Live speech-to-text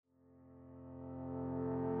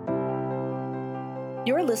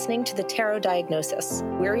You're listening to the Tarot Diagnosis.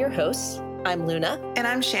 We're your hosts. I'm Luna. And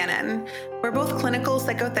I'm Shannon. We're both clinical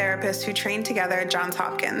psychotherapists who trained together at Johns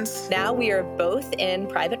Hopkins. Now we are both in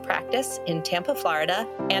private practice in Tampa, Florida,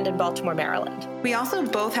 and in Baltimore, Maryland. We also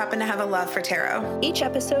both happen to have a love for tarot. Each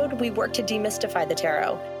episode, we work to demystify the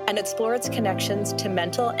tarot and explore its connections to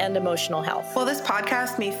mental and emotional health. While this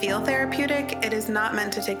podcast may feel therapeutic, it is not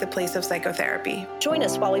meant to take the place of psychotherapy. Join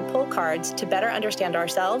us while we pull cards to better understand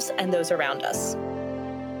ourselves and those around us.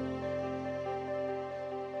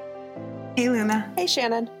 Hey, Luna. Hey,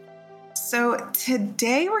 Shannon. So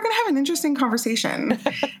today we're going to have an interesting conversation.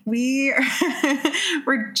 We're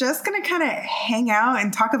just going to kind of hang out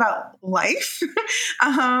and talk about life.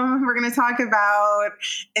 We're going to talk about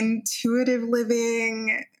intuitive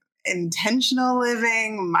living, intentional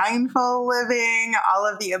living, mindful living, all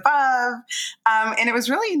of the above. And it was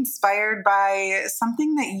really inspired by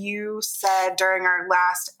something that you said during our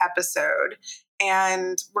last episode.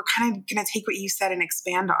 And we're kind of going to take what you said and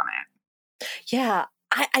expand on it. Yeah,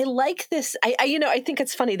 I like this. I think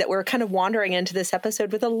it's funny that we're kind of wandering into this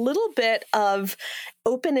episode with a little bit of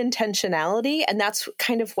open intentionality. And that's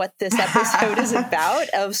kind of what this episode is about,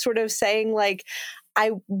 of sort of saying, like,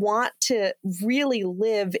 I want to really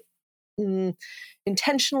live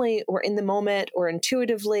intentionally or in the moment or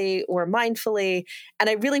intuitively or mindfully. And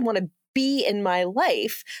I really want to be in my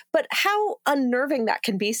life. But how unnerving that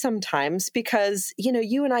can be sometimes, because,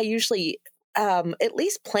 you and I usually at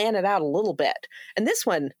least plan it out a little bit. And this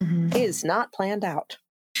one is not planned out.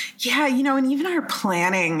 Yeah, and even our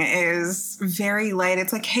planning is very light.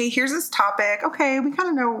 It's like, hey, here's this topic. Okay, we kind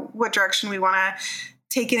of know what direction we want to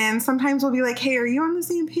take it in. Sometimes we'll be like, hey, are you on the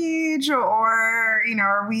same page? Or,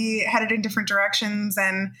 are we headed in different directions?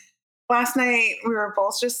 And last night we were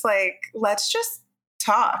both just like, let's just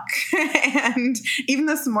talk. And even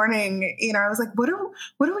this morning, I was like, what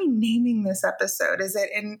are we naming this episode? Is it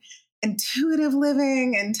intuitive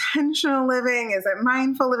living, intentional living? Is it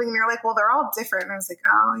mindful living? And you're like, well, they're all different. And I was like,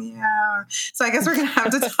 oh yeah. So I guess we're going to have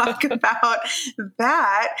to talk about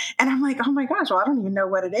that. And I'm like, oh my gosh, well, I don't even know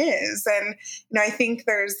what it is. And, I think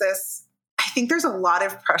there's a lot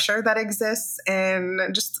of pressure that exists in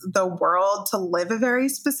just the world to live a very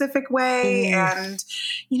specific way. And,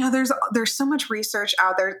 there's so much research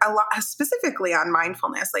out there, a lot specifically on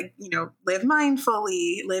mindfulness, like, live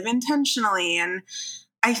mindfully, live intentionally. And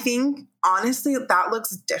I think, honestly, that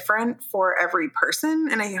looks different for every person.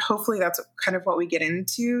 And hopefully that's kind of what we get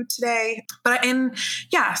into today.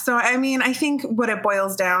 So I think what it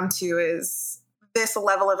boils down to is this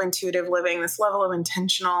level of intuitive living, this level of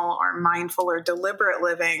intentional or mindful or deliberate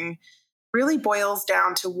living really boils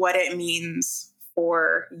down to what it means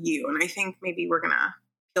for you. And I think maybe we're going to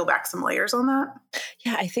peel back some layers on that.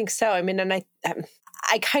 Yeah, I think so.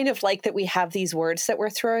 I kind of like that we have these words that we're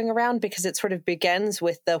throwing around, because it sort of begins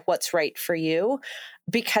with the what's right for you.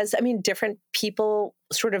 Because, different people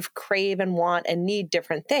sort of crave and want and need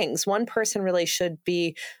different things. One person really would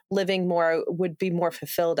be more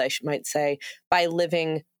fulfilled, I might say, by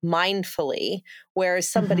living mindfully, whereas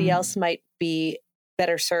somebody else might be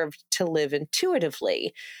better served to live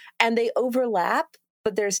intuitively. And they overlap,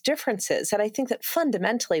 but there's differences. And I think that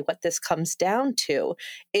fundamentally what this comes down to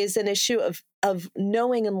is an issue of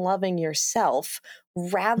knowing and loving yourself,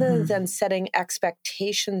 rather than setting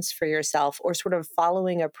expectations for yourself or sort of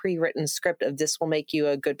following a pre-written script of this will make you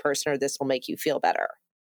a good person or this will make you feel better.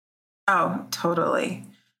 Oh, totally.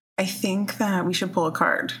 I think that we should pull a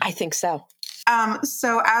card. I think so.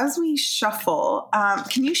 So as we shuffle,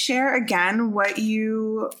 can you share again what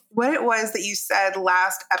it was that you said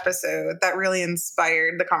last episode that really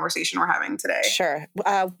inspired the conversation we're having today? Sure.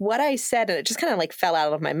 What I said, and it just kind of like fell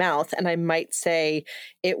out of my mouth, and I might say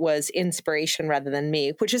it was inspiration rather than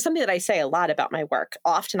me, which is something that I say a lot about my work.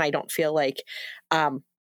 Often I don't feel like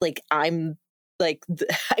I'm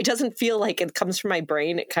it doesn't feel like it comes from my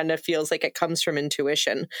brain. It kind of feels like it comes from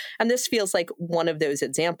intuition. And this feels like one of those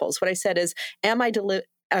examples. What I said is, am I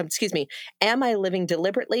living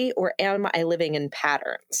deliberately, or am I living in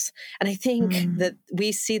patterns? And I think that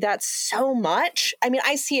we see that so much.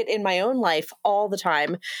 I see it in my own life all the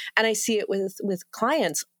time, and I see it with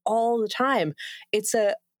clients all the time. It's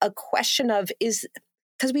a question of,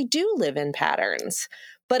 because we do live in patterns,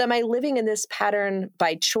 but am I living in this pattern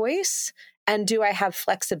by choice? And do I have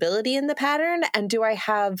flexibility in the pattern? And do I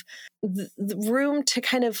have the room to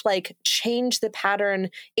kind of like change the pattern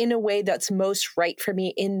in a way that's most right for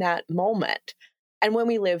me in that moment? And when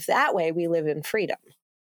we live that way, we live in freedom.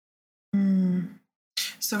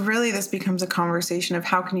 So really this becomes a conversation of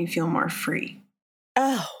how can you feel more free?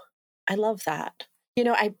 Oh, I love that.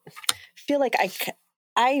 I feel like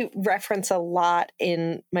I reference a lot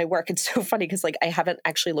in my work. It's so funny because like I haven't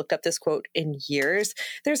actually looked up this quote in years.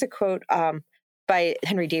 There's a quote by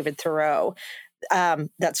Henry David Thoreau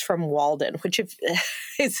that's from Walden, which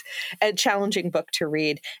is a challenging book to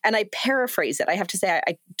read. And I paraphrase it. I have to say,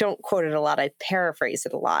 I don't quote it a lot. I paraphrase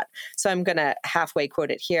it a lot. So I'm going to halfway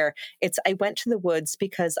quote it here. It's, I went to the woods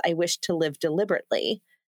because I wished to live deliberately, ...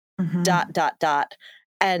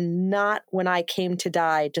 and not when I came to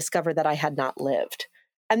die, discover that I had not lived.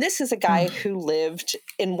 And this is a guy who lived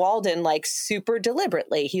in Walden like super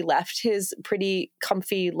deliberately. He left his pretty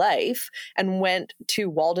comfy life and went to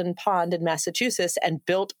Walden Pond in Massachusetts and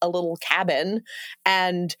built a little cabin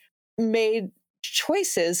and made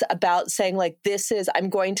choices about saying like, I'm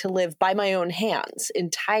going to live by my own hands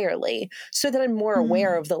entirely so that I'm more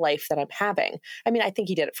aware of the life that I'm having. I mean, I think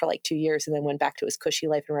he did it for like 2 years and then went back to his cushy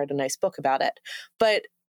life and wrote a nice book about it. But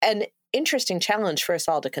an interesting challenge for us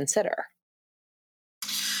all to consider.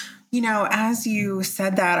 You know, as you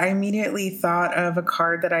said that, I immediately thought of a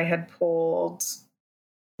card that I had pulled,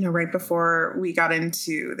 you know, right before we got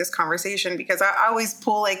into this conversation, because I always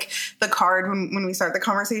pull like the card when we start the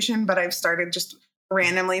conversation, but I've started just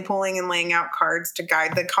randomly pulling and laying out cards to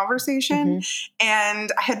guide the conversation. And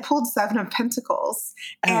I had pulled 7 of Pentacles.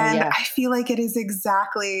 I feel like it is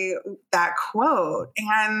exactly that quote.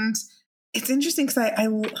 And it's interesting because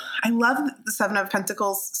I love the 7 of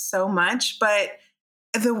Pentacles so much, but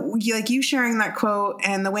like you sharing that quote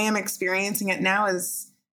and the way I'm experiencing it now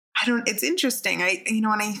is, it's interesting.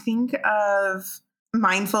 When I think of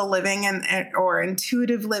mindful living or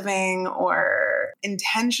intuitive living or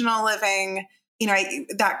intentional living,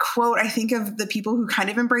 that quote, I think of the people who kind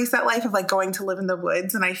of embrace that life of like going to live in the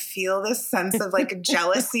woods. And I feel this sense of like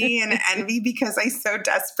jealousy and envy because I so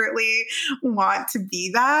desperately want to be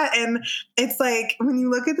that. And it's like, when you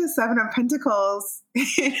look at the 7 of Pentacles,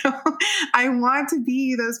 I want to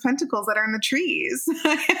be those pentacles that are in the trees.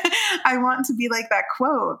 I want to be like that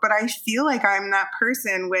quote, but I feel like I'm that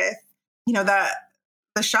person with,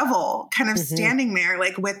 the shovel kind of standing there,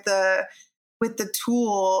 like with the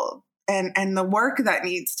tool and the work that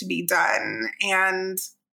needs to be done. And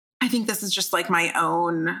I think this is just like my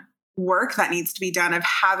own work that needs to be done of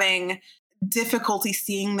having difficulty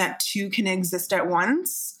seeing that 2 can exist at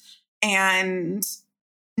once and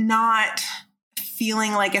not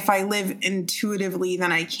feeling like if I live intuitively,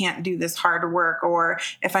 then I can't do this hard work. Or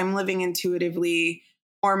if I'm living intuitively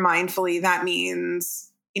or mindfully, that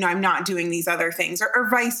means, I'm not doing these other things or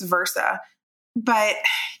vice versa. But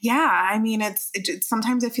yeah, I mean, it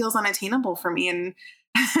sometimes it feels unattainable for me. And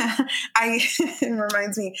it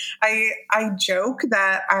reminds me, I joke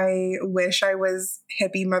that I wish I was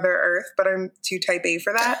hippie Mother Earth, but I'm too type A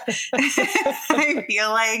for that. I feel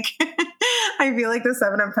like the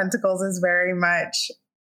 7 of Pentacles is very much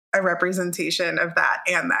a representation of that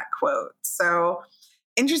and that quote. So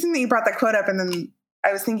interesting that you brought that quote up. And then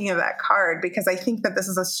I was thinking of that card because I think that this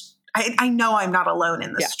is I know I'm not alone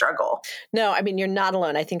in this struggle. No, I mean, you're not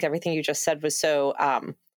alone. I think everything you just said was so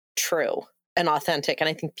true and authentic. And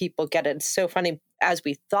I think people get it. It's so funny. As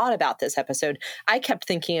we thought about this episode, I kept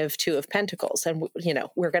thinking of 2 of Pentacles. And,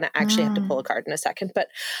 we're going to actually have to pull a card in a second. But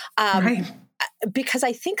because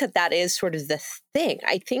I think that is sort of the thing.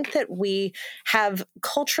 I think that we have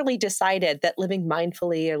culturally decided that living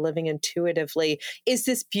mindfully or living intuitively is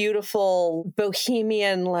this beautiful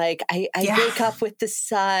bohemian, like I wake up with the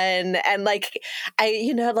sun and like,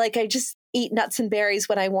 I just eat nuts and berries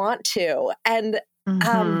when I want to. And,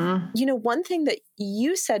 one thing that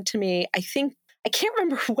you said to me, I can't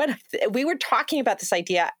remember when we were talking about this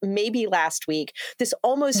idea, maybe last week. This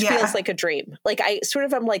almost feels like a dream. Like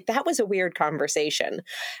I'm like, that was a weird conversation.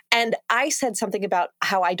 And I said something about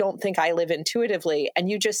how I don't think I live intuitively. And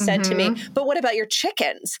you just said to me, but what about your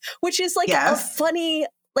chickens? Which is like a funny,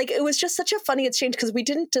 like, it was just such a funny exchange because we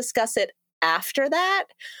didn't discuss it after that.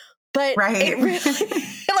 But it really,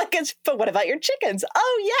 but what about your chickens?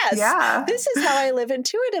 Oh, yes. This is how I live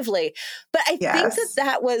intuitively. But I think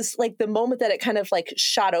that was like the moment that it kind of like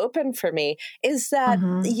shot open for me is that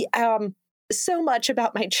so much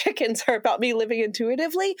about my chickens are about me living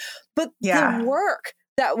intuitively, but the work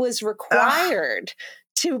that was required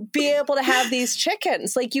to be able to have these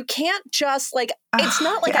chickens. Like you can't just like, it's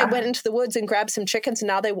not like I went into the woods and grabbed some chickens and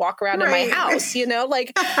now they walk around in my house,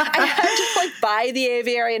 like I had to like buy the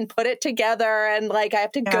aviary and put it together. And like, I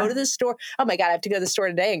have to go to the store. Oh my God, I have to go to the store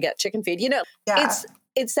today and get chicken feed.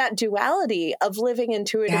 It's that duality of living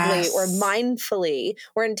intuitively or mindfully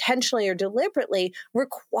or intentionally or deliberately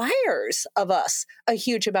requires of us a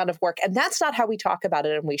huge amount of work. And that's not how we talk about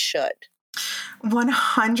it. And we should.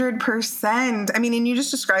 100%. I mean, and you just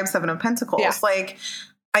described 7 of Pentacles. Like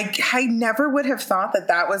I never would have thought that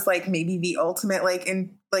that was like maybe the ultimate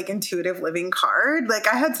intuitive living card. Like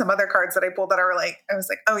I had some other cards that I pulled that are like, I was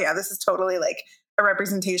like, oh yeah, this is totally like a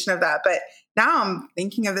representation of that. But now I'm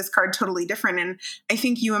thinking of this card totally different. And I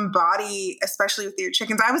think you embody, especially with your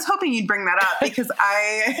chickens. I was hoping you'd bring that up because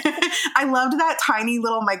I loved that tiny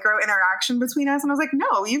little micro interaction between us. And I was like,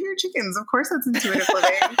 no, you have your chickens. Of course that's intuitive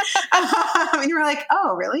living. And you were like,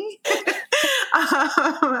 oh, really?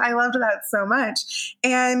 I loved that so much.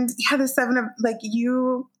 And yeah, the 7 of like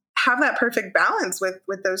you have that perfect balance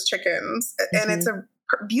with those chickens. And it's a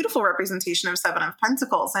beautiful representation of 7 of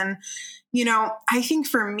Pentacles. And, you know, I think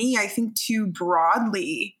for me, I think too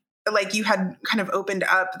broadly, like you had kind of opened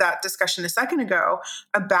up that discussion a second ago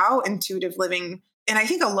about intuitive living. And I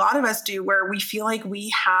think a lot of us do, where we feel like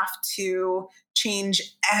we have to change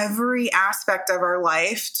every aspect of our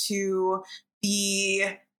life to be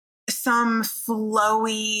some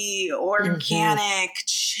flowy, organic,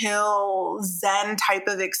 chill, Zen type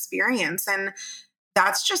of experience. And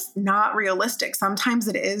that's just not realistic. Sometimes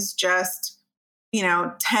it is just,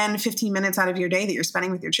 10, 15 minutes out of your day that you're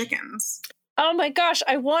spending with your chickens. Oh my gosh,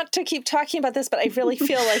 I want to keep talking about this, but I really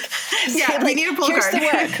feel like, we need a pull here's card. the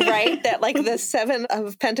work, right? That like the 7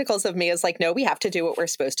 of Pentacles of me is like, no, we have to do what we're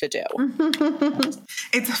supposed to do.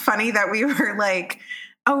 It's funny that we were like,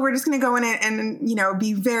 oh, we're just going to go in it and,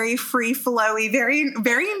 be very free flowy, very,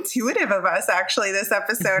 very intuitive of us, actually, this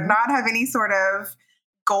episode, not have any sort of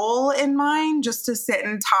goal in mind, just to sit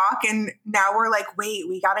and talk. And now we're like, wait,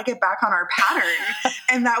 we got to get back on our pattern.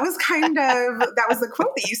 And that was that was the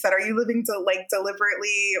quote that you said, are you living to like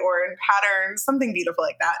deliberately or in patterns, something beautiful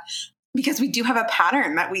like that. Because we do have a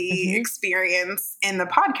pattern that we experience in the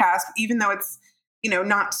podcast, even though it's,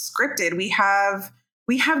 not scripted. We have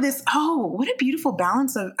this, what a beautiful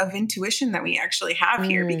balance of intuition that we actually have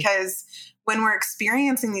here, because when we're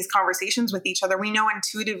experiencing these conversations with each other, we know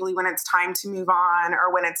intuitively when it's time to move on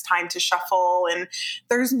or when it's time to shuffle. And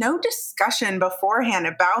there's no discussion beforehand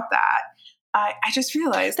about that. I just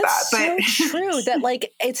realized That's that. But so true that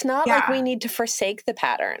like, it's not like we need to forsake the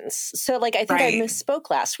patterns. So like, I think I misspoke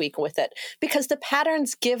last week with it, because the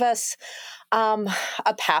patterns give us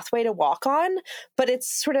a pathway to walk on, but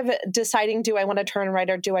it's sort of deciding, do I want to turn right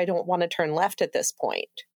or do I don't want to turn left at this point?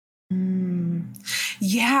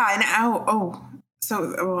 Yeah. And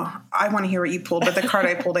so I want to hear what you pulled, but the card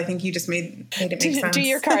I pulled, I think you just made it make sense. Do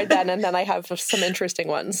your card then, and then I have some interesting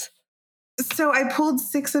ones. So I pulled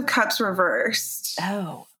 6 of Cups reversed.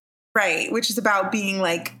 Oh. Right. Which is about being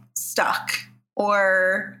like stuck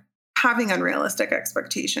or having unrealistic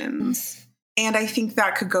expectations. And I think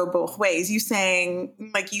that could go both ways. You saying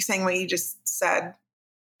what you just said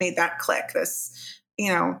made that click. This,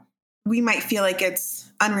 we might feel like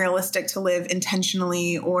it's unrealistic to live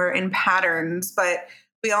intentionally or in patterns, but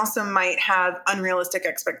we also might have unrealistic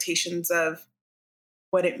expectations of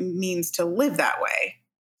what it means to live that way.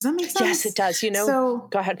 Does that make sense? Yes, it does. So,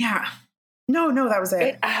 go ahead. Yeah. No, that was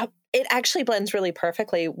it. It actually blends really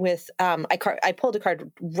perfectly with, I pulled a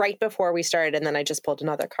card right before we started, and then I just pulled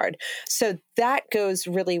another card. So that goes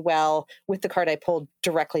really well with the card I pulled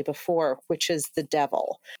directly before, which is the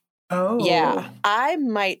Devil. Oh. Yeah. I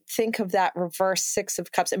might think of that reverse 6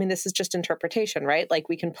 of Cups. I mean, this is just interpretation, right? Like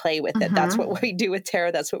we can play with it. That's what we do with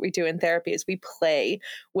tarot. That's what we do in therapy, is we play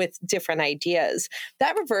with different ideas.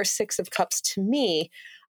 That reverse 6 of Cups to me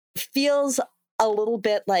feels a little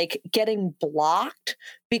bit like getting blocked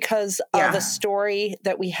because of a story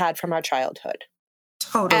that we had from our childhood.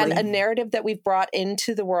 Totally. And a narrative that we've brought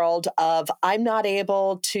into the world of, I'm not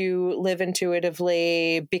able to live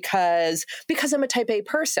intuitively because I'm a type A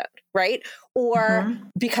person, right? Or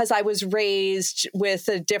because I was raised with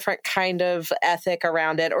a different kind of ethic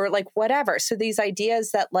around it, or like whatever. So these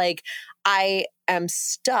ideas that like, I am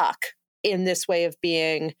stuck in this way of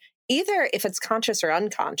being, either if it's conscious or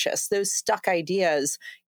unconscious, those stuck ideas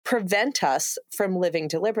prevent us from living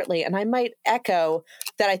deliberately. And I might echo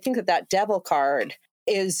that I think that Devil card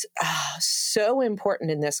is so important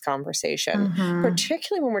in this conversation,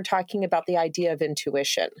 particularly when we're talking about the idea of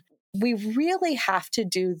intuition. We really have to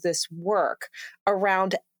do this work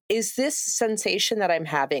around, is this sensation that I'm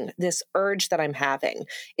having, this urge that I'm having,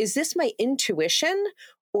 is this my intuition?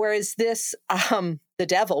 Or is this the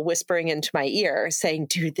devil whispering into my ear saying,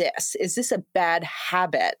 do this? Is this a bad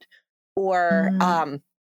habit or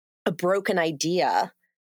a broken idea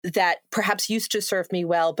that perhaps used to serve me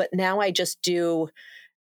well, but now I just do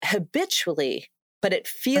habitually, but it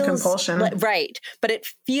feels compulsion. Right. But it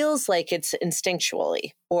feels like it's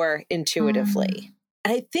instinctually or intuitively.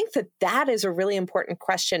 And I think that is a really important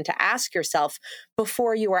question to ask yourself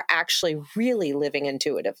before you are actually really living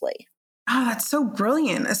intuitively. Oh, that's so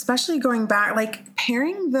brilliant, especially going back, like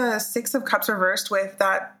pairing the Six of Cups reversed with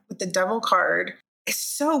the Devil card is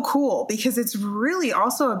so cool because it's really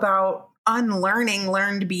also about unlearning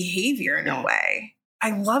learned behavior in a way.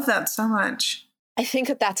 I love that so much. I think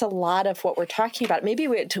that that's a lot of what we're talking about. Maybe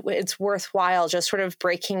it's worthwhile just sort of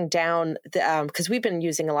breaking down because we've been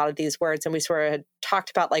using a lot of these words and we sort of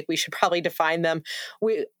talked about like we should probably define them.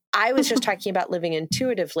 I was just talking about living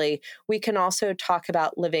intuitively. We can also talk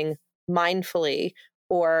about living mindfully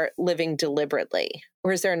or living deliberately.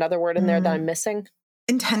 Or is there another word in there that I'm missing?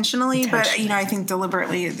 Intentionally, but I think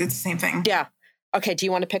deliberately it's the same thing. Yeah. Okay. Do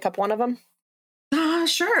you want to pick up one of them?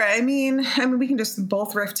 Sure. I mean, we can just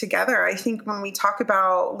both riff together. I think when we talk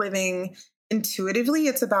about living intuitively,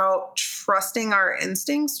 it's about trusting our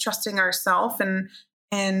instincts, trusting ourselves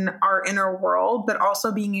and our inner world, but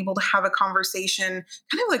also being able to have a conversation,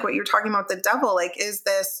 kind of like what you're talking about, the devil. Like, is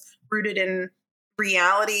this rooted in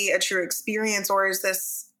reality, a true experience, or is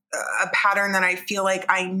this a pattern that I feel like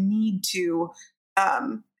I need to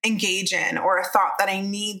engage in, or a thought that I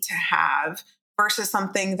need to have versus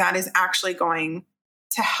something that is actually going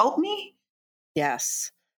to help me?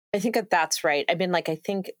 Yes. I think that that's right. I mean, like, I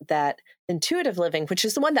think that intuitive living, which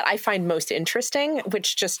is the one that I find most interesting,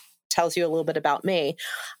 which just tells you a little bit about me.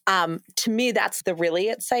 To me, that's the really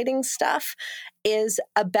exciting stuff, is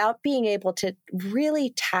about being able to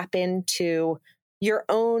really tap into your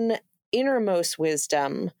own innermost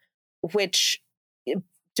wisdom, which,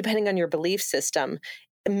 depending on your belief system,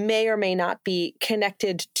 may or may not be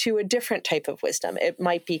connected to a different type of wisdom. It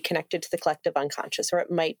might be connected to the collective unconscious, or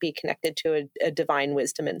it might be connected to a divine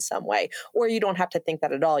wisdom in some way. Or you don't have to think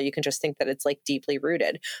that at all. You can just think that it's like deeply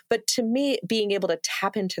rooted. But to me, being able to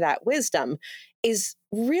tap into that wisdom is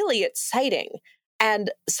really exciting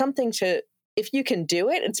and something to, if you can do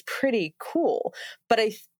it, it's pretty cool. But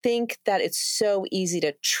I think that it's so easy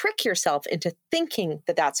to trick yourself into thinking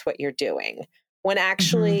that that's what you're doing when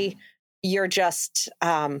actually you're just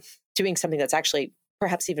doing something that's actually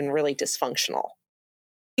perhaps even really dysfunctional.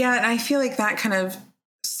 Yeah, and I feel like that kind of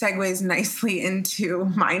segues nicely into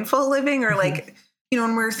mindful living, or like,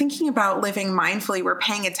 when we're thinking about living mindfully, we're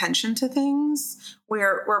paying attention to things.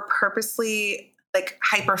 We're purposely like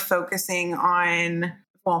hyper focusing on,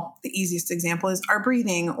 well, the easiest example is our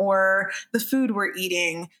breathing or the food we're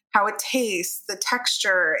eating, how it tastes, the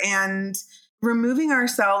texture, and removing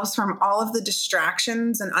ourselves from all of the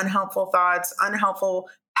distractions and unhelpful thoughts, unhelpful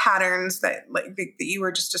patterns that you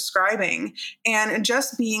were just describing, and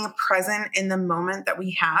just being present in the moment that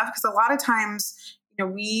we have. Because a lot of times,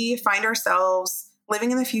 we find ourselves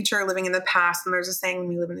living in the future, living in the past. And there's a saying, when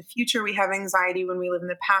we live in the future, we have anxiety. When we live in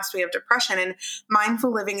the past, we have depression. And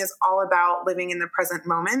mindful living is all about living in the present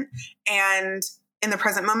moment. And in the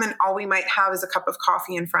present moment, all we might have is a cup of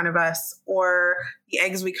coffee in front of us or the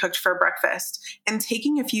eggs we cooked for breakfast, and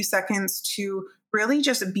taking a few seconds to really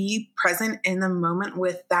just be present in the moment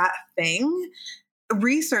with that thing.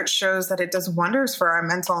 Research shows that it does wonders for our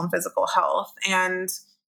mental and physical health. And,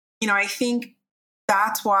 I think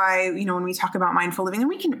that's why, when we talk about mindful living, and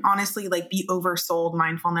we can honestly be oversold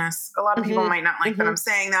mindfulness. A lot of people might not like that I'm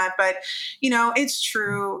saying that, but, it's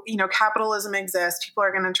true. Capitalism exists. People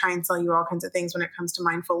are going to try and sell you all kinds of things when it comes to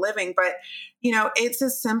mindful living. But, it's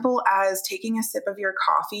as simple as taking a sip of your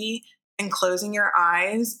coffee and closing your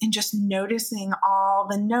eyes and just noticing all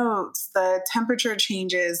the notes, the temperature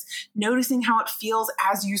changes, noticing how it feels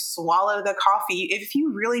as you swallow the coffee. If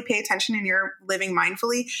you really pay attention and you're living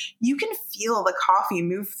mindfully, you can feel the coffee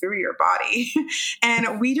move through your body.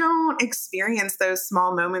 And we don't experience those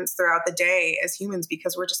small moments throughout the day as humans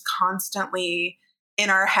because we're just constantly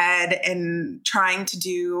in our head and trying to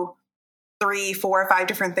do 3, 4, 5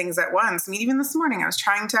 different things at once. I mean, even this morning, I was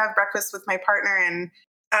trying to have breakfast with my partner, and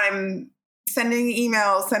I'm sending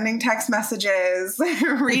emails, sending text messages,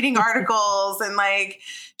 reading articles, and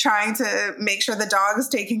trying to make sure the dog is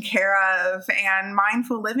taken care of. And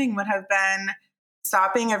mindful living would have been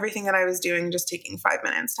stopping everything that I was doing, just taking 5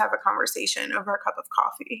 minutes to have a conversation over a cup of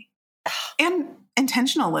coffee. And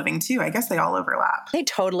intentional living too. I guess they all overlap. They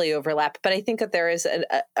totally overlap. But I think that there is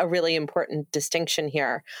a really important distinction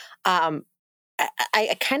here.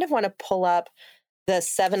 I kind of want to pull up the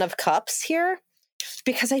 7 of Cups here,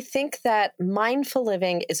 because I think that mindful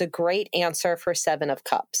living is a great answer for 7 of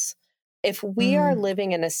Cups. If we are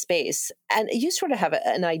living in a space, and you sort of have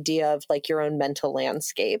an idea of your own mental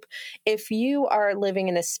landscape, if you are living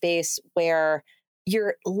in a space where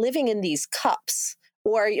you're living in these cups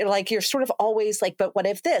Or you're like, you're sort of always like, but what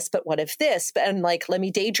if this, but what if this? And like, let me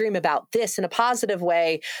daydream about this in a positive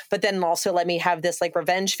way, but then also let me have this like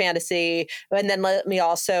revenge fantasy. And then let me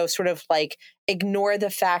also sort of like ignore the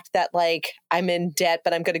fact that like I'm in debt,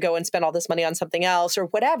 but I'm going to go and spend all this money on something else or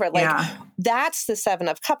whatever. Like that's the Seven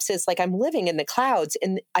of Cups, is like, I'm living in the clouds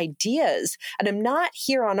in ideas, and I'm not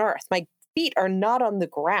here on earth. My feet are not on the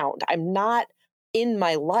ground. I'm not in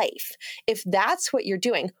my life. If that's what you're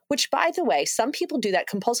doing, which by the way, some people do that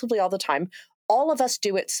compulsively all the time. All of us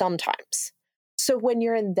do it sometimes. So when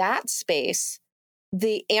you're in that space,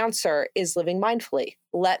 the answer is living mindfully.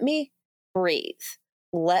 Let me breathe.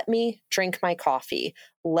 Let me drink my coffee.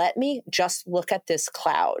 Let me just look at this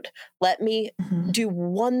cloud. Let me do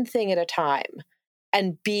one thing at a time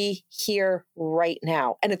and be here right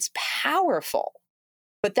now. And it's powerful,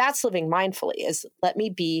 but that's living mindfully, is let me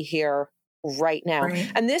be here right now.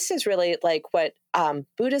 Right. And this is really like what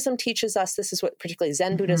Buddhism teaches us. This is what particularly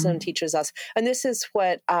Zen Buddhism teaches us. And this is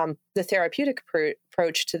what the therapeutic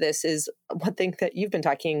approach to this is. One thing that you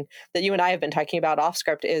and I have been talking about off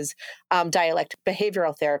script is dialectic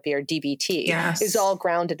behavioral therapy, or DBT, is all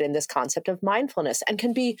grounded in this concept of mindfulness, and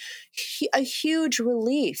can be a huge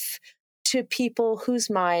relief to people whose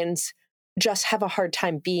minds just have a hard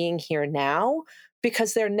time being here now,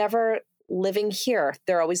 because they're never living here.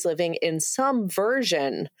 They're always living in some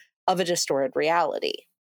version of a distorted reality.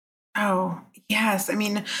 Oh, yes. I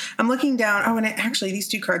mean, I'm looking down. Oh, and actually, these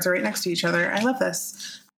two cards are right next to each other. I love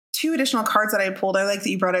this. Two additional cards that I pulled. I like that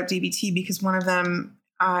you brought up DBT, because one of them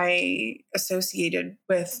I associated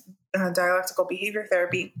with dialectical behavior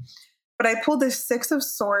therapy. But I pulled the Six of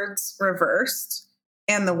Swords reversed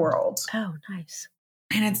and the World. Oh, nice.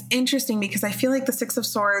 And it's interesting because I feel like the Six of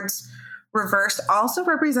Swords reversed also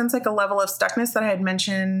represents like a level of stuckness that I had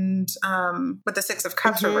mentioned with the Six of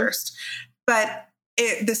Cups reversed. But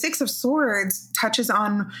the Six of Swords touches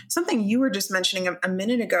on something you were just mentioning a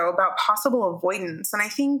minute ago about possible avoidance. And I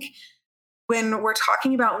think when we're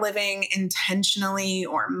talking about living intentionally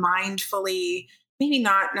or mindfully, maybe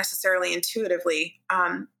not necessarily intuitively,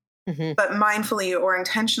 but mindfully or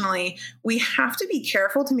intentionally, we have to be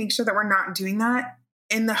careful to make sure that we're not doing that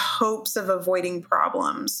in the hopes of avoiding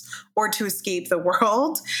problems or to escape the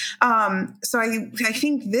world. So I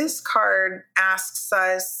think this card asks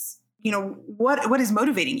us, what is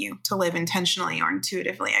motivating you to live intentionally or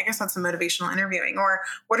intuitively? I guess that's a motivational interviewing. Or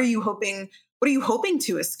what are you hoping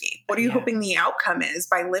to escape? What are you hoping the outcome is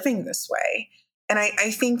by living this way? And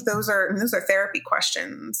I think those are therapy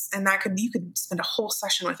questions. And you could spend a whole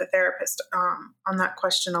session with a therapist on that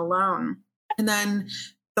question alone. And then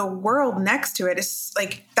the World next to it is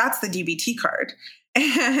like, that's the DBT card.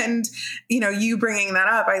 And, you bringing that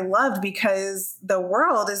up, I loved, because the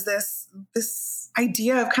World is this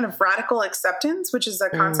idea of kind of radical acceptance, which is a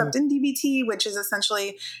concept in DBT, which is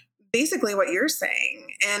essentially basically what you're saying.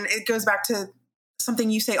 And it goes back to something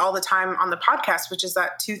you say all the time on the podcast, which is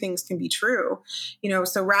that two things can be true.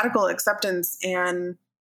 So radical acceptance and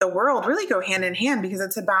the World really go hand in hand, because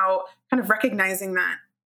it's about kind of recognizing that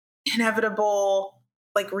inevitable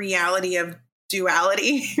reality of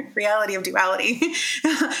duality, that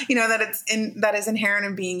is inherent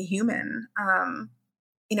in being human,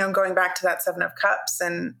 going back to that Seven of Cups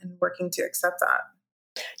and working to accept that.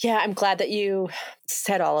 Yeah, I'm glad that you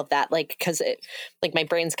said all of that, because my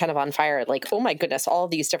brain's kind of on fire. Oh my goodness, all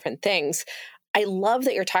these different things. I love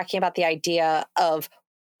that you're talking about the idea of,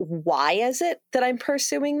 why is it that I'm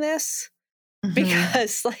pursuing this?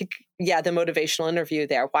 Because the motivational interview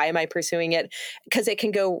there, why am I pursuing it? Because it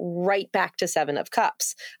can go right back to Seven of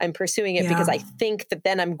Cups. I'm pursuing it because I think that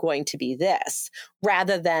then I'm going to be this,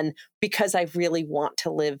 rather than because I really want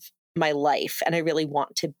to live my life and I really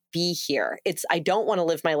want to be here. I don't want to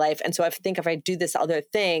live my life. And so I think if I do this other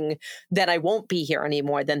thing, then I won't be here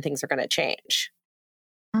anymore. Then things are going to change.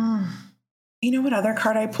 You know what other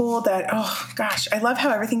card I pulled that, oh gosh, I love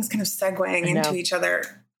how everything's kind of segueing into each other.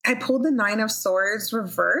 I pulled the Nine of Swords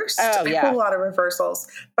reversed. I pulled a lot of reversals,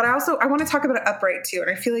 but I want to talk about it upright too. And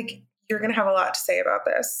I feel like you're going to have a lot to say about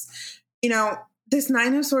this. This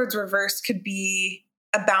Nine of Swords reversed could be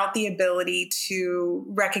about the ability to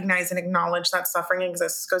recognize and acknowledge that suffering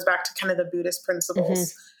exists. It goes back to kind of the Buddhist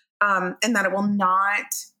principles, and that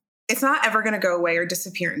it's not ever going to go away or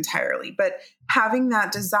disappear entirely, but having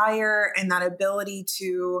that desire and that ability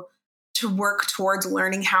to work towards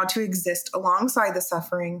learning how to exist alongside the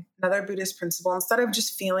suffering, another Buddhist principle, instead of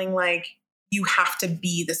just feeling like you have to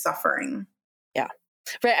be the suffering. Yeah.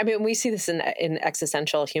 Right. I mean, we see this in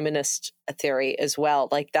existential humanist theory as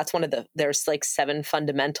well. That's one of there's 7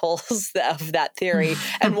 fundamentals of that theory.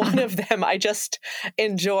 And one of them I just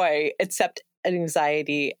enjoy: accept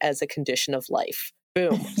anxiety as a condition of life.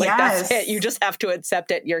 Boom. Like that's it. You just have to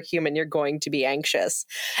accept it. You're human. You're going to be anxious.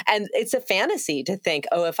 And it's a fantasy to think,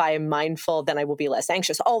 oh, if I am mindful, then I will be less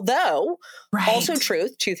anxious. Although also true,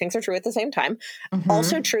 two things are true at the same time.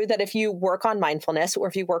 Also true that if you work on mindfulness or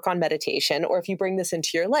if you work on meditation or if you bring this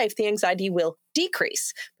into your life, the anxiety will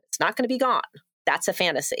decrease. It's not going to be gone. That's a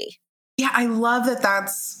fantasy. Yeah, I love that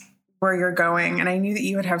that's where you're going. And I knew that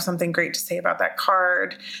you would have something great to say about that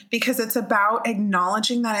card because it's about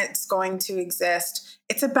acknowledging that it's going to exist.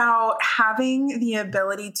 It's about having the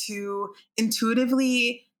ability to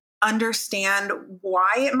intuitively understand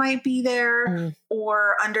why it might be there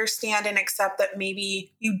or understand and accept that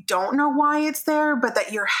maybe you don't know why it's there, but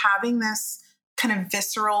that you're having this kind of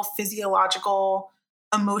visceral, physiological,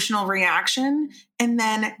 emotional reaction and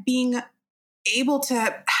then being able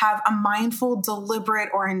to have a mindful, deliberate,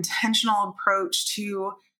 or intentional approach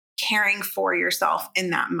to caring for yourself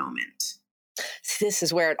in that moment. This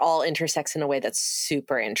is where it all intersects in a way that's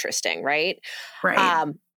super interesting, right?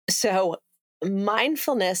 Right. So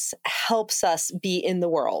mindfulness helps us be in the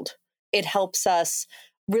world. It helps us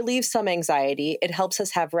relieve some anxiety. It helps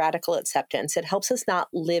us have radical acceptance. It helps us not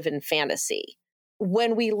live in fantasy.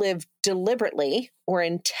 When we live deliberately or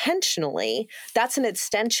intentionally, that's an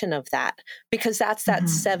extension of that because that's that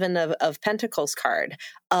Seven of Pentacles card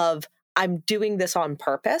of I'm doing this on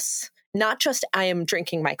purpose, not just I am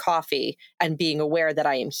drinking my coffee and being aware that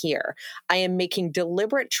I am here. I am making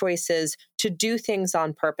deliberate choices to do things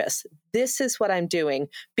on purpose. This is what I'm doing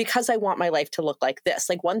because I want my life to look like this.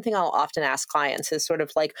 Like one thing I'll often ask clients is sort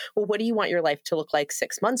of like, well, what do you want your life to look like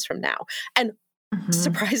 6 months from now? And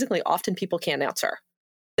surprisingly, often people can't answer.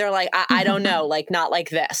 They're like, I don't know, like not like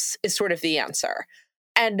this is sort of the answer.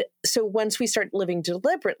 And so once we start living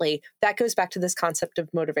deliberately, that goes back to this concept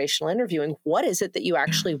of motivational interviewing. What is it that you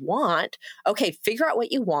actually want? Okay, figure out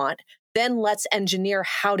what you want. Then let's engineer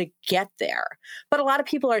how to get there. But a lot of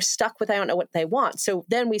people are stuck with, I don't know what they want. So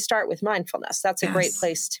then we start with mindfulness. That's a great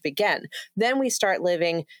place to begin. Then we start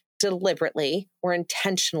living deliberately or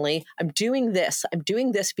intentionally. I'm doing this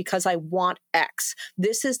because I want X.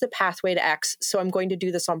 This is the pathway to X. So I'm going to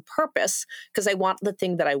do this on purpose because I want the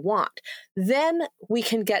thing that I want. Then we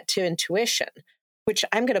can get to intuition, which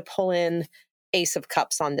I'm going to pull in Ace of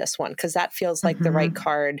Cups on this one because that feels like the right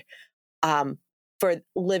card for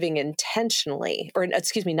living intentionally, or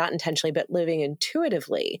excuse me, not intentionally, but living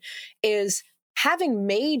intuitively, is having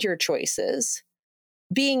made your choices,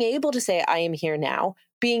 being able to say, I am here now,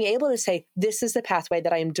 being able to say, this is the pathway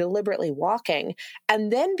that I am deliberately walking,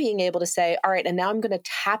 and then being able to say, all right, and now I'm going to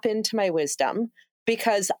tap into my wisdom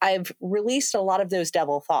because I've released a lot of those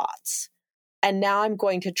devil thoughts. And now I'm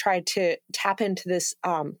going to try to tap into this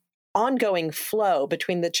ongoing flow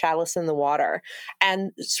between the chalice and the water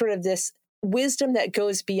and sort of this wisdom that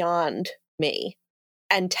goes beyond me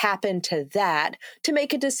and tap into that to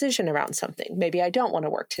make a decision around something. Maybe I don't want to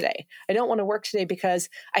work today. I don't want to work today because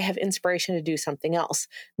I have inspiration to do something else,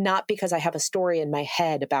 not because I have a story in my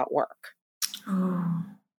head about work. Oh,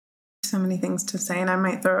 so many things to say, and I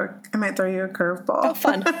might throw you a curveball. Oh,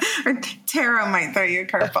 fun. Or tarot might throw you a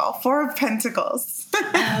curveball. Four of Pentacles.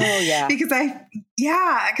 Oh, yeah. because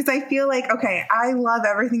I feel like, okay, I love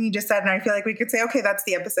everything you just said, and I feel like we could say, okay, that's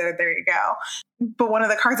the episode. There you go. But one of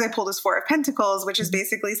the cards I pulled is Four of Pentacles, which is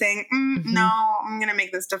basically saying, no, I'm going to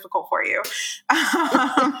make this difficult for you.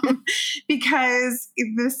 Because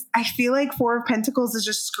I feel like Four of Pentacles is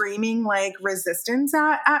just screaming like resistance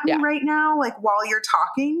at me right now, like while you're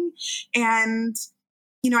talking. And,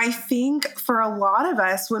 you know, I think for a lot of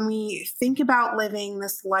us, when we think about living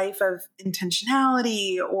this life of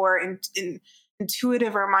intentionality or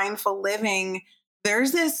intuitive or mindful living,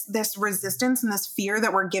 there's this resistance and this fear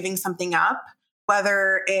that we're giving something up,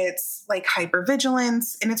 whether it's like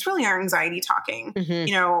hypervigilance, and it's really our anxiety talking,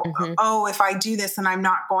 you know, oh, if I do this, then I'm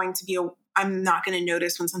not going to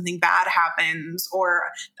notice when something bad happens, or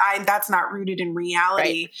that's not rooted in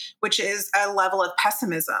reality, which is a level of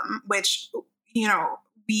pessimism, which, you know,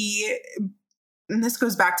 and this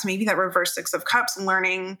goes back to maybe that reverse Six of Cups,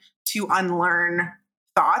 learning to unlearn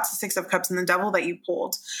thoughts, Six of Cups and the Devil that you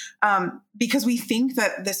pulled, because we think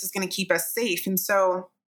that this is going to keep us safe. And so,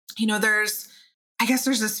 you know, there's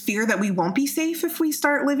this fear that we won't be safe if we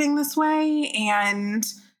start living this way. And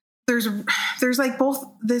there's like both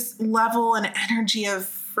this level and energy of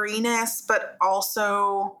freeness, but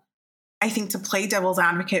also, I think, to play devil's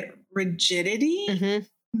advocate, rigidity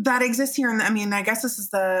that exists here. And I mean, I guess this is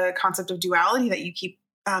the concept of duality that you keep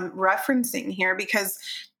referencing here, because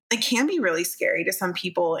it can be really scary to some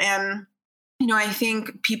people. And, you know, I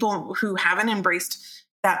think people who haven't embraced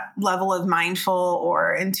that level of mindful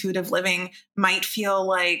or intuitive living might feel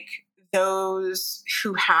like those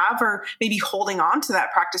who have are maybe holding on to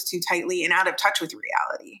that practice too tightly and out of touch with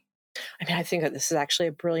reality. I mean, I think that this is actually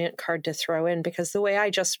a brilliant card to throw in, because the way I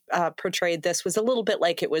just portrayed this was a little bit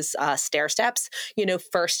like it was stair steps.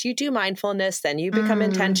 First you do mindfulness, then you become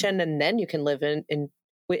intention, and then you can live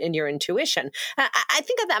in your intuition. I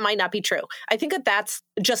think that might not be true. I think that that's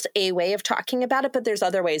just a way of talking about it, but there's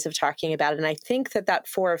other ways of talking about it. And I think that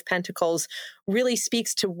Four of Pentacles really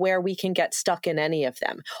speaks to where we can get stuck in any of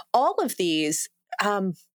them. All of these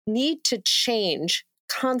need to change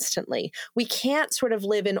constantly. We can't sort of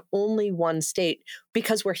live in only one state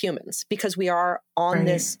because we're humans, because we are on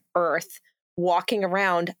this earth walking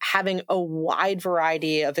around having a wide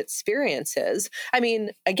variety of experiences. I mean,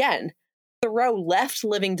 again, Thoreau left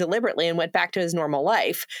living deliberately and went back to his normal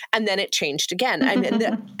life, and then it changed again.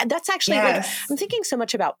 And that's actually like, I'm thinking so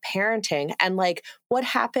much about parenting and like what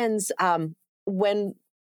happens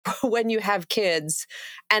when you have kids,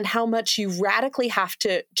 and how much you radically have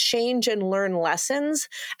to change and learn lessons,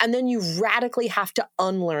 and then you radically have to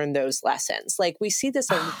unlearn those lessons. Like we see this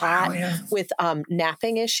a lot with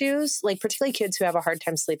napping issues, like particularly kids who have a hard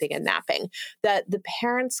time sleeping and napping, that the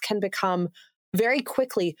parents can become very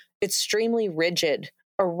quickly extremely rigid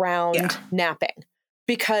around napping.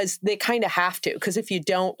 Because they kind of have to. Because if you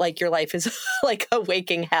don't, like your life is like a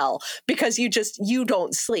waking hell, because you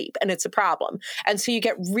don't sleep, and it's a problem. And so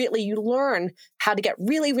you learn how to get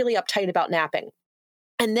really, really uptight about napping.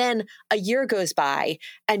 And then a year goes by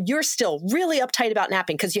and you're still really uptight about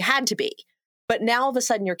napping because you had to be. But now all of a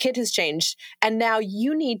sudden your kid has changed, and now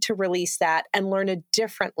you need to release that and learn a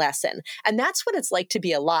different lesson. And that's what it's like to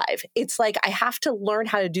be alive. It's like, I have to learn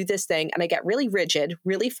how to do this thing, and I get really rigid,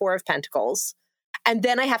 really Four of Pentacles. And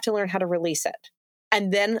then I have to learn how to release it.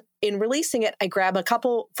 And then in releasing it, I grab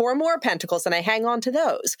four more pentacles and I hang on to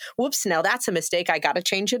those. Whoops, now that's a mistake. I got to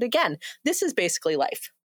change it again. This is basically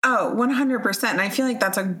life. Oh, 100%. And I feel like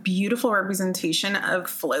that's a beautiful representation of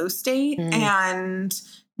flow state, and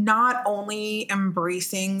not only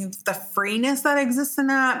embracing the freeness that exists in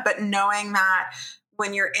that, but knowing that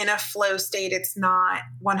when you're in a flow state, it's not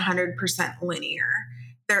 100% linear.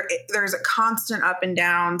 There's a constant up and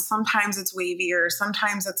down. Sometimes it's wavier,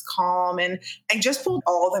 sometimes it's calm. And I just pulled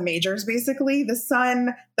all the majors, basically: the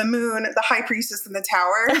sun, the moon, the high priestess, and the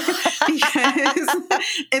tower, because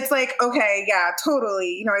it's like, okay, yeah,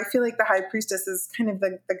 totally. I feel like the high priestess is kind of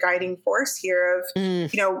the guiding force here of,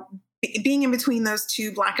 being in between those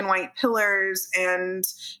two black and white pillars, and,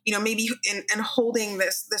 maybe and holding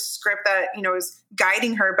this script that, is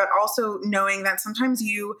guiding her, but also knowing that sometimes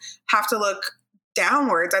you have to look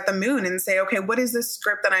downwards at the moon and say, okay, what is this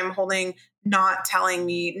script that I'm holding, not telling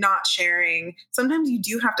me, not sharing? Sometimes you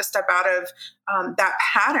do have to step out of that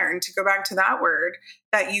pattern, to go back to that word,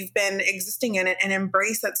 that you've been existing in it, and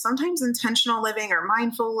embrace that sometimes intentional living or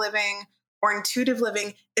mindful living or intuitive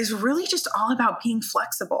living is really just all about being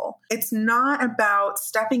flexible. It's not about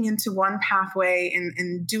stepping into one pathway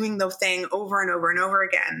and doing the thing over and over and over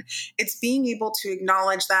again. It's being able to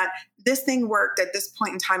acknowledge that this thing worked at this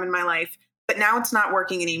point in time in my life, but now it's not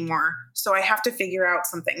working anymore. So I have to figure out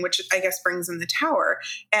something, which I guess brings in the tower.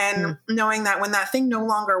 And knowing that when that thing no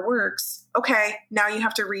longer works, okay, now you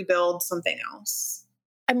have to rebuild something else.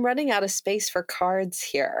 I'm running out of space for cards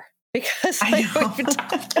here, because we've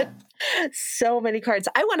done so many cards.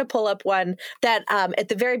 I want to pull up one that at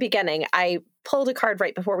the very beginning, I pulled a card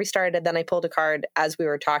right before we started. Then I pulled a card as we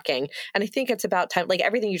were talking. And I think it's about time. Like,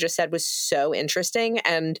 everything you just said was so interesting.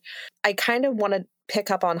 And I kind of want to pick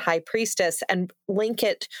up on High Priestess and link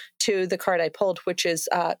it to the card I pulled, which is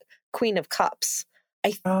Queen of Cups.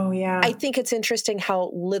 I think it's interesting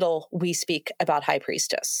how little we speak about High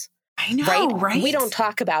Priestess. I know, right? We don't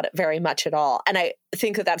talk about it very much at all. And I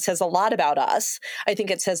think that says a lot about us. I think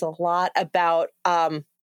it says a lot about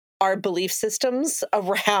our belief systems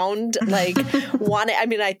around like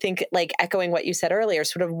I think, like, echoing what you said earlier,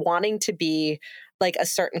 sort of wanting to be like a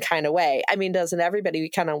certain kind of way. I mean, doesn't everybody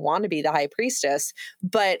kind of want to be the High Priestess?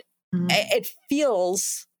 But it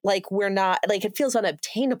feels like we're not, like, it feels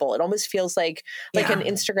unobtainable. It almost feels like an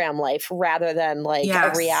Instagram life rather than like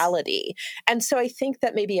a reality. And so I think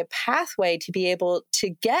that maybe a pathway to be able to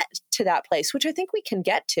get to that place, which I think we can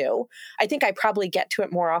get to, I think I probably get to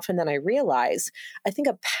it more often than I realize. I think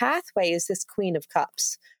a pathway is this Queen of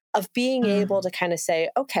Cups, of being able to kind of say,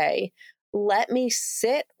 okay, let me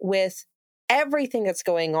sit with everything that's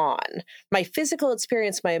going on, my physical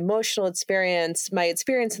experience, my emotional experience, my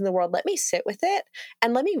experience in the world. Let me sit with it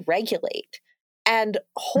and let me regulate and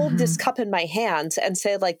hold this cup in my hands and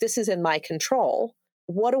say, like, this is in my control.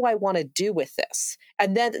 What do I want to do with this?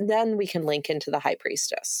 And then we can link into the High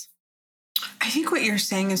Priestess. I think what you're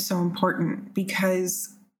saying is so important,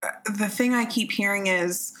 because the thing I keep hearing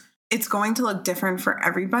is it's going to look different for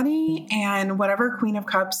everybody. And whatever Queen of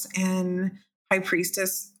Cups and High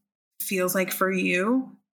Priestess feels like for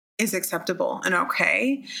you is acceptable and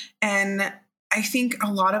okay. And I think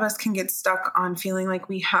a lot of us can get stuck on feeling like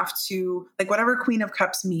we have to, like whatever Queen of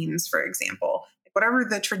Cups means, for example, whatever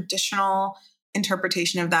the traditional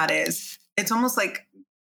interpretation of that is, it's almost like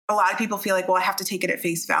a lot of people feel like, well, I have to take it at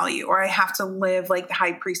face value, or I have to live like the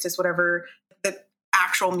High Priestess, whatever the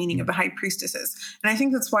actual meaning of the High Priestess is. And I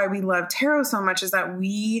think that's why we love tarot so much, is that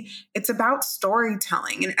it's about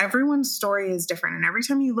storytelling, and everyone's story is different. And every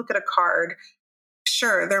time you look at a card,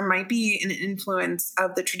 sure, there might be an influence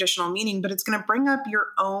of the traditional meaning, but it's going to bring up your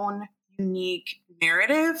own unique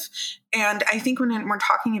narrative. And I think when we're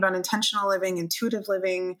talking about intentional living, intuitive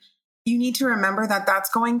living, you need to remember that that's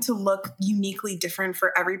going to look uniquely different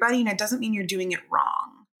for everybody. And it doesn't mean you're doing it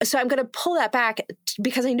wrong. So I'm going to pull that back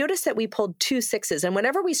because I noticed that we pulled 2 6s. And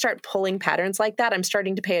whenever we start pulling patterns like that, I'm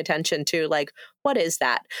starting to pay attention to like, what is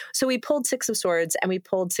that? So we pulled 6 of Swords and we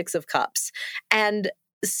pulled 6 of Cups. And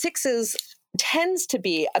 6s tends to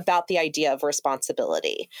be about the idea of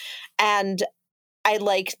responsibility. And I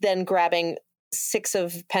like then grabbing 6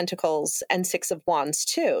 of Pentacles and 6 of Wands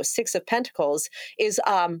too. 6 of Pentacles is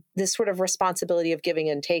this sort of responsibility of giving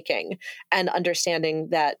and taking, and understanding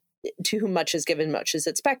that to whom much is given, much is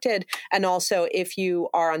expected. And also, if you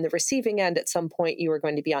are on the receiving end, at some point you are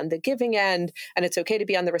going to be on the giving end, and it's okay to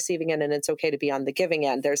be on the receiving end and it's okay to be on the giving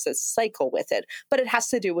end. There's a cycle with it, but it has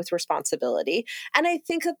to do with responsibility. And I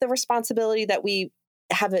think that the responsibility that we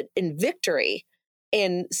have it in Victory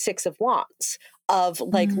in 6 of Wands, of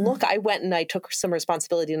like, look, I went and I took some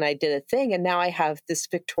responsibility and I did a thing, and now I have this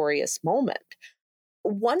victorious moment.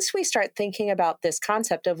 Once we start thinking about this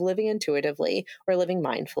concept of living intuitively or living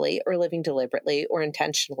mindfully or living deliberately or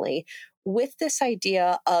intentionally, with this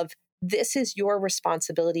idea of this is your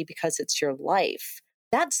responsibility because it's your life,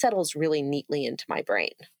 that settles really neatly into my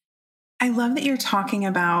brain. I love that you're talking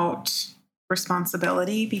about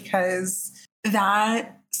responsibility, because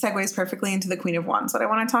that segues perfectly into the Queen of Wands that I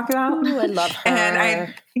want to talk about. Ooh, I love her.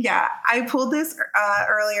 And I pulled this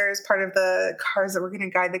earlier as part of the cards that were going to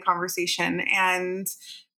guide the conversation. And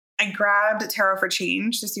I grabbed Tarot for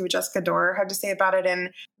Change to see what Jessica Dorr had to say about it.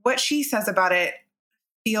 And what she says about it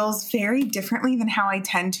feels very differently than how I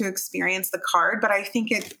tend to experience the card. But I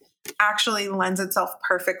think it actually lends itself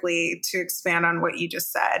perfectly to expand on what you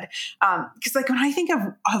just said. Because like when I think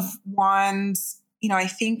of Wands, I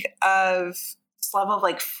think of this level of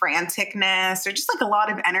like franticness or just like a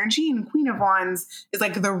lot of energy, and Queen of Wands is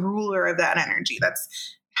like the ruler of that energy. That's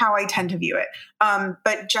how I tend to view it.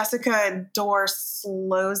 But Jessica Dorr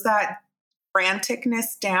slows that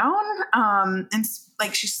franticness down. And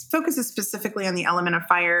like she focuses specifically on the element of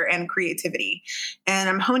fire and creativity. And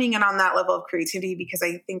I'm honing in on that level of creativity because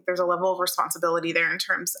I think there's a level of responsibility there in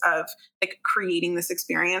terms of like creating this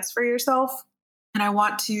experience for yourself. And I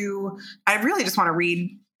really just want to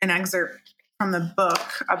read an excerpt from the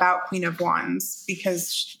book about Queen of Wands,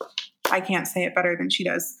 because I can't say it better than she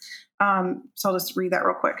does. So I'll just read that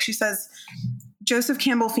real quick. She says, Joseph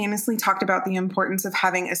Campbell famously talked about the importance of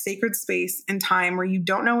having a sacred space and time where you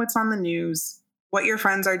don't know what's on the news, what your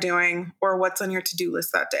friends are doing, or what's on your to-do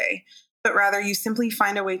list that day, but rather you simply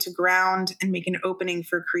find a way to ground and make an opening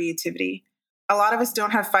for creativity. A lot of us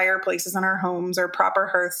don't have fireplaces in our homes or proper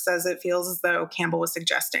hearths, as it feels as though Campbell was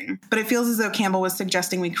suggesting. But it feels as though Campbell was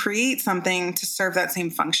suggesting we create something to serve that same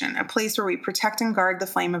function, a place where we protect and guard the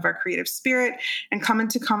flame of our creative spirit and come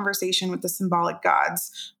into conversation with the symbolic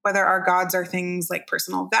gods, whether our gods are things like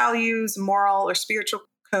personal values, moral or spiritual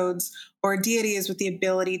codes, or deities with the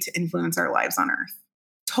ability to influence our lives on earth.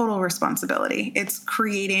 Total responsibility. It's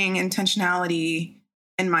creating intentionality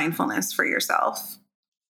and mindfulness for yourself.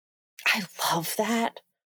 I love that.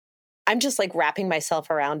 I'm just like wrapping myself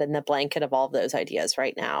around in the blanket of all of those ideas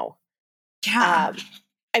right now. Yeah.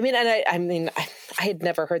 I had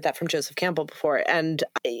never heard that from Joseph Campbell before. And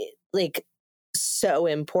like so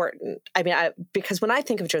important. Because when I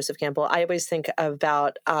think of Joseph Campbell, I always think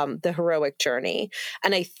about the heroic journey.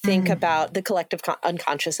 And I think about the collective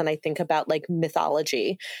unconscious, and I think about like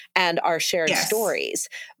mythology and our shared stories.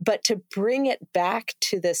 But to bring it back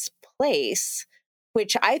to this place,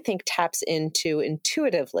 which I think taps into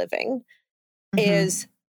intuitive living, is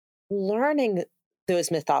learning those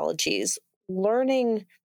mythologies, learning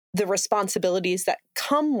the responsibilities that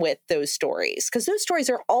come with those stories, because those stories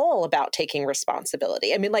are all about taking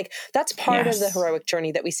responsibility. I mean, like that's part of the heroic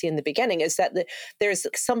journey that we see in the beginning, is that there's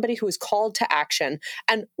somebody who is called to action,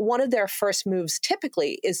 and one of their first moves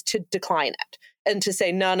typically is to decline it and to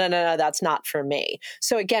say, no, that's not for me.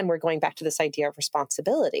 So again, we're going back to this idea of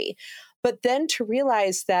responsibility. But then to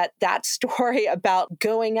realize that that story about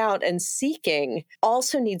going out and seeking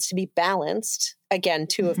also needs to be balanced. Again,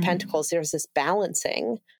 Two of Pentacles, there's this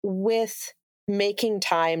balancing with making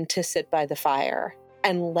time to sit by the fire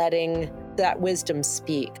and letting that wisdom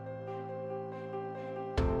speak.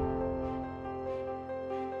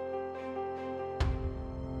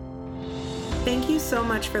 Thank you so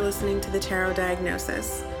much for listening to The Tarot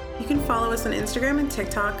Diagnosis. You can follow us on Instagram and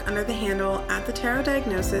TikTok under the handle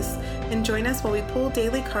 @TheTarotDiagnosis and join us while we pull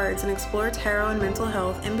daily cards and explore tarot and mental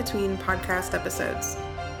health in between podcast episodes.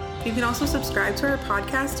 You can also subscribe to our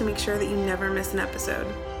podcast to make sure that you never miss an episode.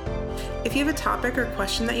 If you have a topic or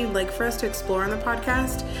question that you'd like for us to explore on the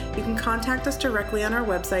podcast, you can contact us directly on our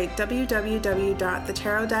website,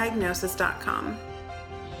 www.thetarotdiagnosis.com.